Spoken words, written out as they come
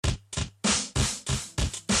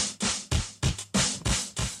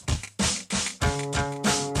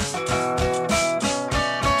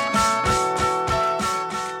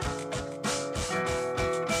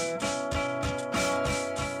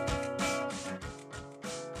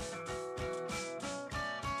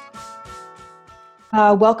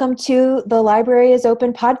Welcome to the Library is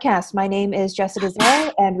Open podcast. My name is Jessica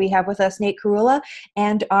Zell, and we have with us Nate Carula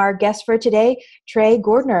and our guest for today, Trey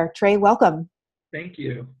Gordner. Trey, welcome. Thank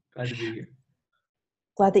you. Glad to be here.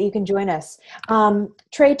 Glad that you can join us.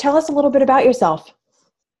 Trey, tell us a little bit about yourself.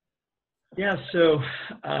 Yeah, so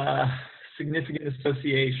significant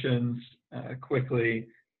associations quickly.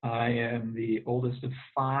 I am the oldest of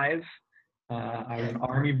five. I was an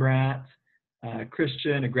Army brat,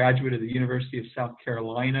 Christian, a graduate of the University of South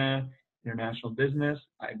Carolina, international business.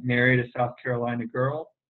 I married a South Carolina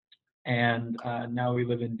girl, and now we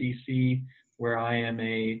live in DC, where I am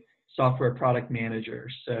a software product manager.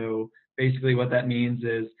 So basically what that means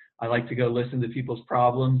is I like to go listen to people's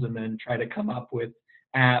problems and then try to come up with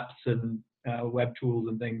apps and web tools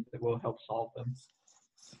and things that will help solve them.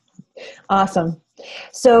 Awesome.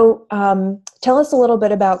 So tell us a little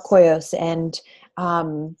bit about Koios and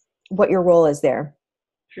what your role is there.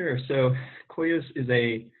 Sure. So Koios is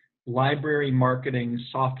a library marketing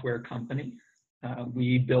software company.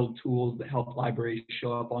 We build tools that help libraries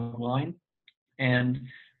show up online. And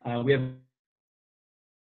we have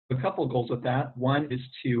a couple of goals with that. One is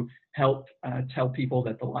to help tell people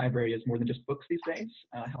that the library is more than just books these days,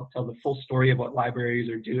 help tell the full story of what libraries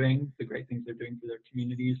are doing, the great things they're doing for their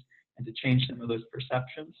communities, and to change some of those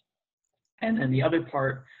perceptions. And then the other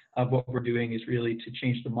part of what we're doing is really to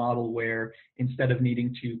change the model where instead of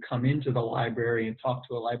needing to come into the library and talk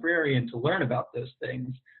to a librarian to learn about those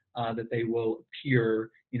things, that they will appear,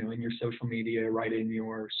 in your social media, right in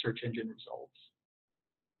your search engine results.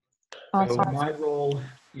 Awesome. So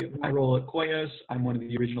my role at Koios, I'm one of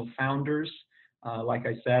the original founders. Like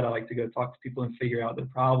I said, I like to go talk to people and figure out their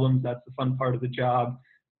problems. That's the fun part of the job.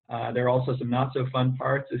 There are also some not so fun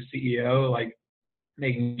parts as CEO, like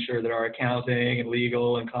making sure that our accounting and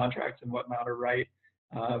legal and contracts and whatnot are right.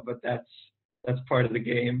 But that's part of the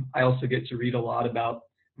game. I also get to read a lot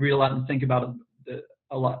and think about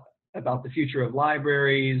a lot about the future of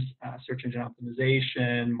libraries, search engine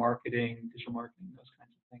optimization, marketing, digital marketing, those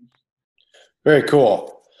kinds of things. Very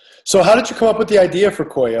cool. So how did you come up with the idea for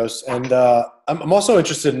Koios? And I'm also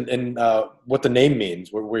interested in what the name means,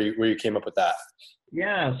 where you came up with that.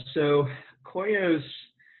 Yeah, so Koios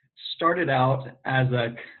started out as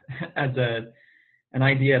an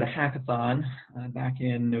idea at a hackathon back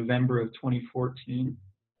in November of 2014.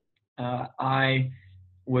 I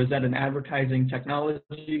was at an advertising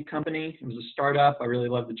technology company. It was a startup. I really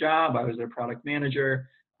loved the job. I was their product manager,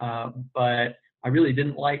 but I really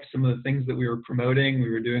didn't like some of the things that we were promoting. We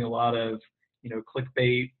were doing a lot of,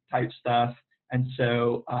 clickbait type stuff. And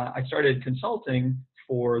so I started consulting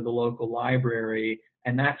for the local library,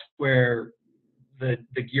 and that's where the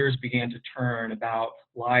gears began to turn about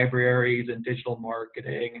libraries and digital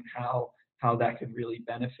marketing and how that could really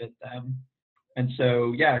benefit them. And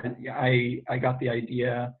so, I got the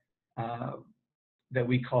idea that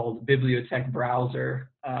we called Bibliotech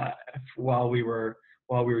Browser while we were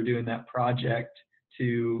doing that project,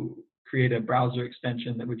 to create a browser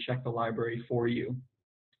extension that would check the library for you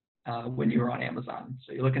when you were on Amazon.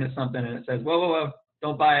 So you're looking at something and it says, whoa,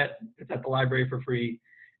 don't buy it. It's at the library for free.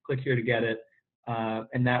 Click here to get it.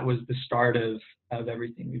 And that was the start of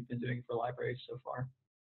everything we've been doing for libraries so far.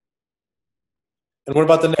 And what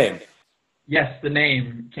about the name? Yes, the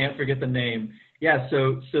name. Can't forget the name. Yeah,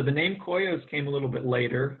 so the name Koios came a little bit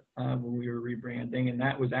later when we were rebranding, and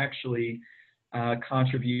that was actually a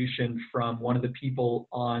contribution from one of the people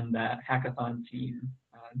on that hackathon team,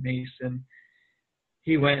 Mason.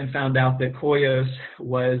 He went and found out that Koios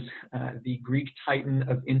was the Greek titan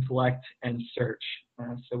of intellect and search.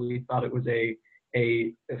 So we thought it was a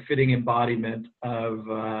fitting embodiment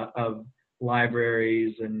of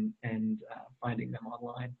libraries and finding them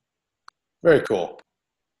online. Very cool.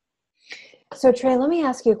 So Trey, let me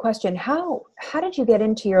ask you a question. How did you get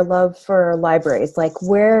into your love for libraries? Like,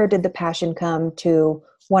 where did the passion come to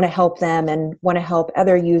want to help them and want to help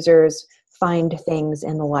other users find things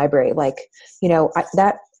in the library? Like,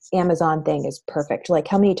 that Amazon thing is perfect. Like,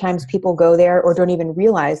 how many times people go there or don't even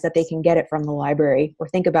realize that they can get it from the library or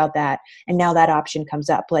think about that, and now that option comes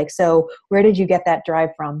up. Like, so where did you get that drive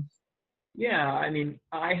from? Yeah, I mean,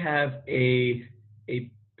 I have a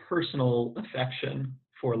personal affection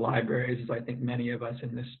for libraries, as I think many of us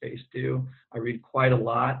in this space do. I read quite a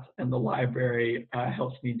lot, and the library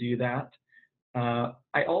helps me do that.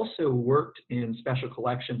 I also worked in special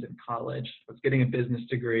collections in college. I was getting a business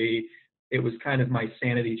degree. It was kind of my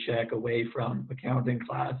sanity check away from accounting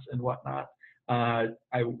class and whatnot. I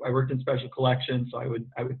worked in special collections, so I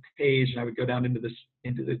would page and I would go down into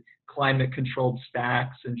the climate controlled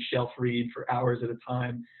stacks and shelf read for hours at a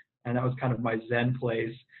time, and that was kind of my zen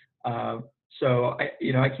place. So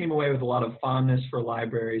I came away with a lot of fondness for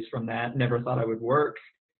libraries from that. Never thought I would work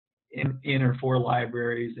in or for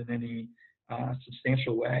libraries in any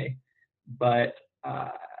substantial way. But,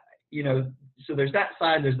 so there's that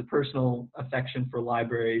side, there's the personal affection for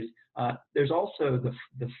libraries. There's also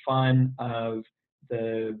the fun of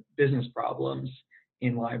the business problems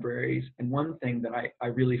in libraries. And one thing that I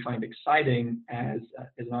really find exciting as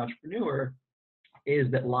an entrepreneur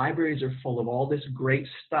is that libraries are full of all this great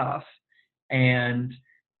stuff, and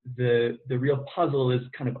the real puzzle is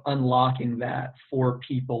kind of unlocking that for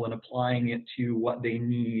people and applying it to what they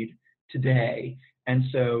need today. And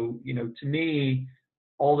so, to me,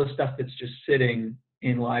 all the stuff that's just sitting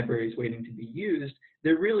in libraries waiting to be used,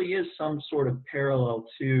 there really is some sort of parallel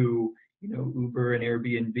to, Uber and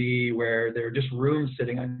Airbnb, where there are just rooms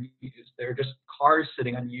sitting unused. There are just cars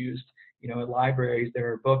sitting unused. At libraries,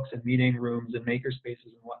 there are books and meeting rooms and maker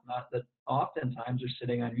spaces and whatnot that oftentimes are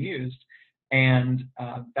sitting unused. And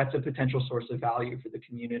that's a potential source of value for the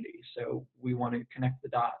community. So we want to connect the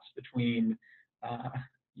dots between,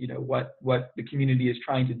 what the community is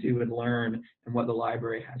trying to do and learn and what the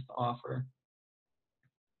library has to offer.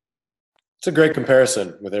 It's a great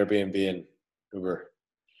comparison with Airbnb and Uber.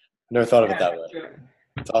 I never thought of it that way.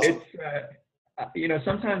 It's awesome.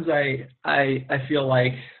 Sometimes I feel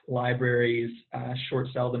like libraries short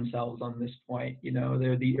sell themselves on this point.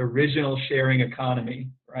 They're the original sharing economy,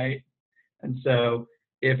 right? And so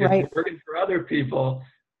if it's working for other people,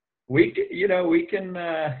 we can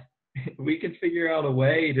figure out a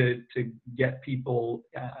way to get people,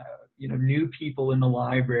 new people in the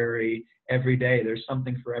library every day. There's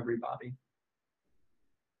something for everybody.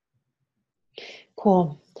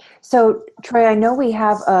 Cool. So Trey, I know we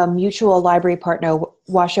have a mutual library partner,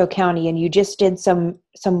 Washoe County, and you just did some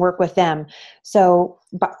work with them. So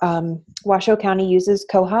Washoe County uses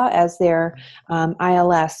Koha as their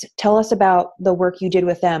ILS. Tell us about the work you did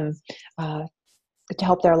with them to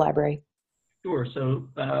help their library. Sure. So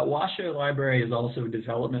Washoe Library is also a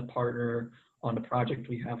development partner on a project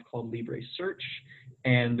we have called Libre Search.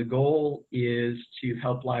 And the goal is to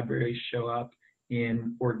help libraries show up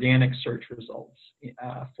in organic search results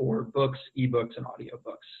for books, ebooks, and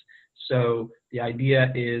audiobooks. So the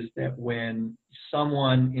idea is that when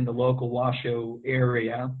someone in the local Washoe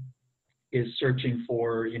area is searching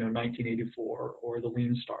for, 1984 or the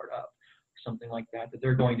Lean Startup, something like that, that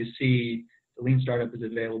they're going to see the Lean Startup is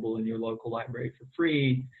available in your local library for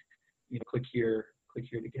free. Click here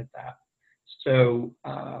to get that. So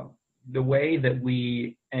the way that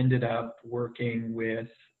we ended up working with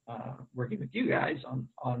you guys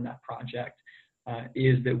on that project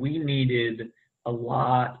is that we needed a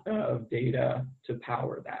lot of data to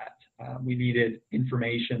power that. We needed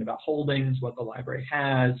information about holdings, what the library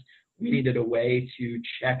has. We needed a way to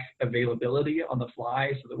check availability on the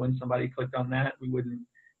fly so that when somebody clicked on that, we wouldn't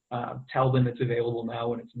tell them it's available now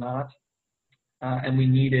when it's not. And we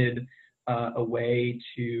needed a way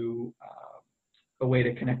to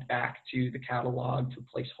connect back to the catalog, to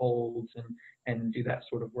place holds and do that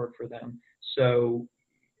sort of work for them. So,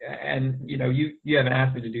 and you haven't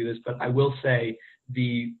asked me to do this, but I will say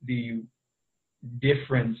the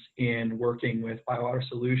difference in working with Bywater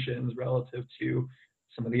Solutions relative to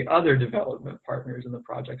some of the other development partners in the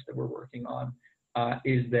projects that we're working on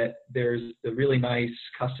is that there's the really nice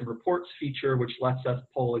custom reports feature, which lets us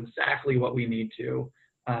pull exactly what we need to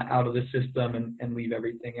out of the system and leave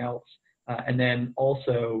everything else. And then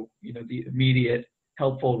also, the immediate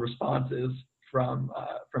helpful responses from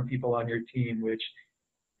people on your team, which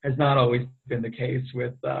has not always been the case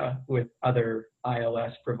with other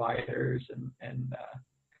ILS providers and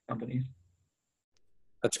companies.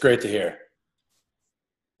 That's great to hear.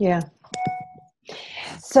 Yeah.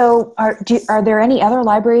 So are there any other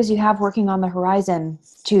libraries you have working on the horizon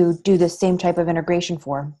to do the same type of integration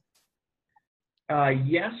for?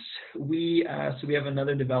 Yes, we have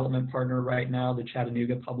another development partner right now, the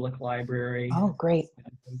Chattanooga Public Library. Oh, great.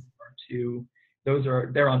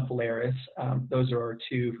 They're on Polaris. Those are our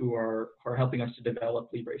two who are helping us to develop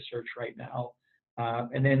Libre Search right now.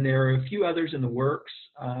 And then there are a few others in the works.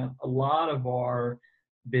 A lot of our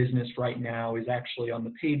business right now is actually on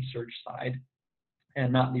the paid search side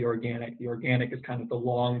and not the organic. The organic is kind of the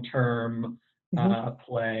long-term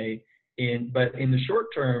play. But in the short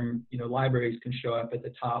term, libraries can show up at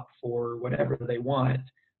the top for whatever they want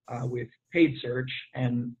with paid search.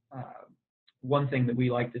 And one thing that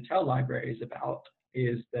we like to tell libraries about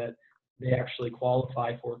is that they actually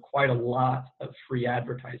qualify for quite a lot of free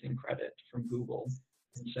advertising credit from Google.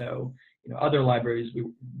 And so, other libraries,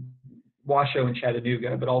 Washoe and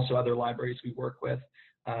Chattanooga, but also other libraries we work with,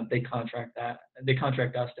 they contract us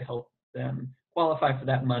to help them qualify for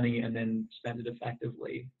that money and then spend it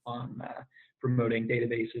effectively on promoting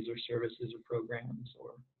databases or services or programs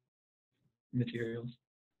or materials.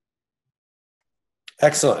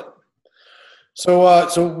 Excellent. So,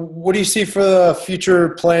 so what do you see for the future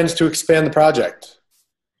plans to expand the project?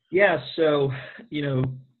 Yeah, so,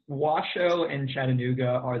 Washoe and Chattanooga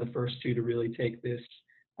are the first two to really take this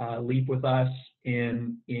leap with us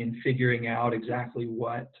in figuring out exactly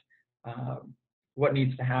what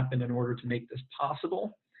needs to happen in order to make this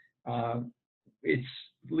possible. It's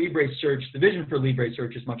Libre Search. The vision for Libre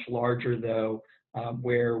Search is much larger, though,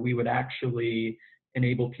 where we would actually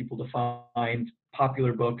enable people to find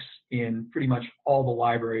popular books in pretty much all the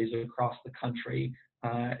libraries across the country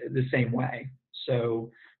the same way.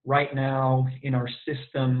 So right now in our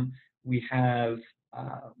system, we have,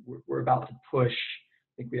 we're about to push,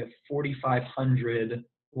 I think we have 4,500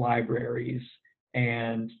 libraries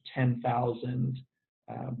and 10,000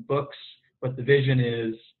 books, but the vision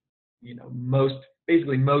is,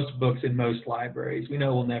 basically most books in most libraries. We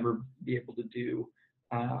know we'll never be able to do,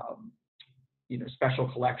 special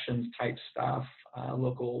collections type stuff,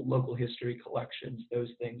 local history collections, those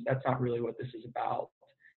things. That's not really what this is about.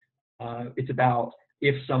 It's about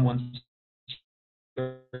if someone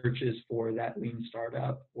searches for that lean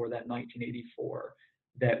startup or that 1984,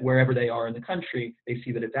 that wherever they are in the country, they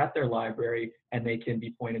see that it's at their library and they can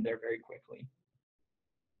be pointed there very quickly.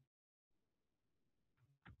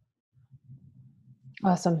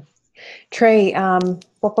 Awesome. Trey,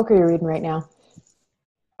 what book are you reading right now?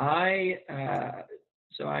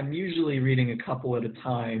 So I'm usually reading a couple at a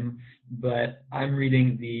time, but I'm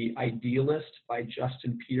reading The Idealist by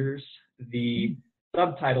Justin Peters. The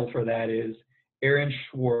subtitle for that is Aaron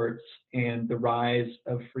Swartz and the Rise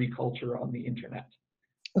of Free Culture on the Internet.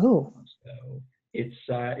 Ooh. So it's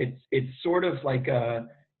sort of like a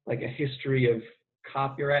history of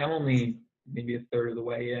copyright. I'm only maybe a third of the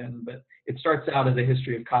way in, but it starts out as a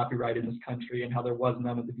history of copyright in this country and how there was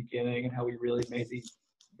none at the beginning and how we really made the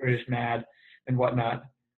British mad and whatnot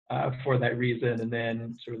for that reason, and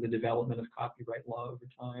then sort of the development of copyright law over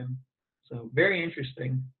time. So very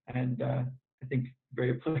interesting, and I think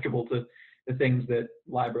very applicable to the things that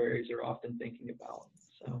libraries are often thinking about.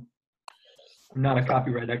 So I'm not a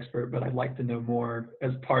copyright expert, but I'd like to know more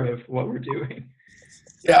as part of what we're doing.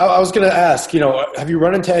 Yeah, I was going to ask, have you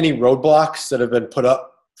run into any roadblocks that have been put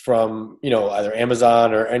up from, either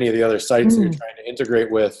Amazon or any of the other sites that you're trying to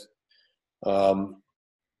integrate with, along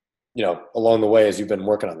the way as you've been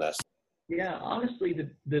working on this? Yeah, honestly,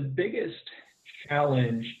 the biggest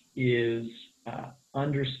challenge is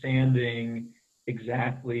understanding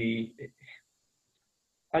exactly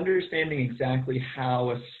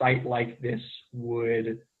how a site like this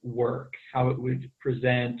would work, how it would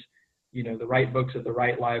present, the right books at the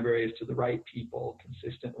right libraries to the right people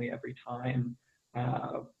consistently every time.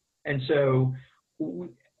 And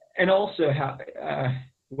also how,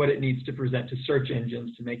 what it needs to present to search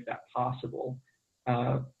engines to make that possible.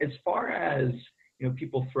 As far as,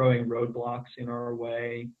 people throwing roadblocks in our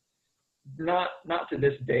way, not to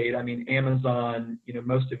this date. I mean, Amazon,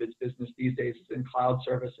 most of its business these days is in cloud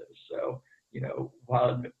services. So,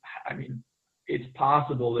 while, it's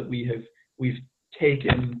possible that we've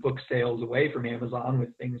taken book sales away from Amazon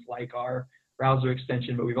with things like our browser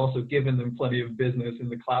extension, but we've also given them plenty of business in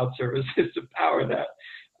the cloud services to power that.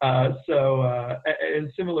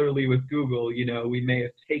 And similarly with Google, we may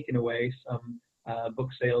have taken away some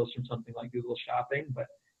book sales from something like Google Shopping, but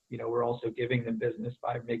we're also giving them business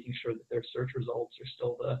by making sure that their search results are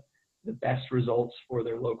still the best results for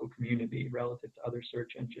their local community relative to other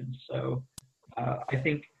search engines. So I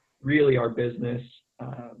think really our business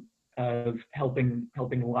of helping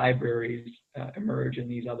libraries emerge in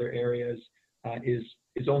these other areas is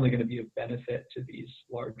only going to be of benefit to these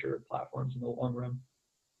larger platforms in the long run.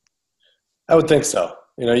 I would think so.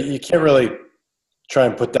 You can't really try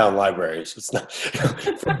and put down libraries. It's not,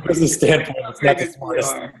 from a business standpoint, it's not the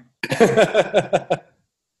smartest.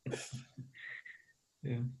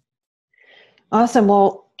 Yeah. Awesome.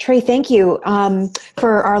 Well, Trey, thank you.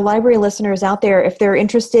 For our library listeners out there, if they're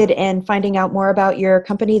interested in finding out more about your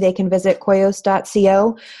company, they can visit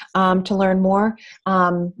koios.co to learn more.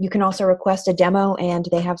 You can also request a demo, and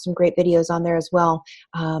they have some great videos on there as well.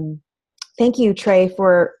 Thank you, Trey,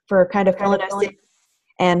 for kind of filling us in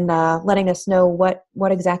and letting us know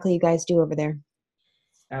what exactly you guys do over there.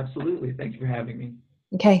 Absolutely. Thanks for having me.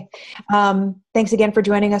 Okay. Thanks again for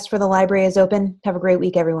joining us for The Library is Open. Have a great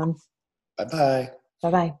week, everyone. Bye-bye.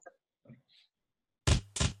 Bye-bye.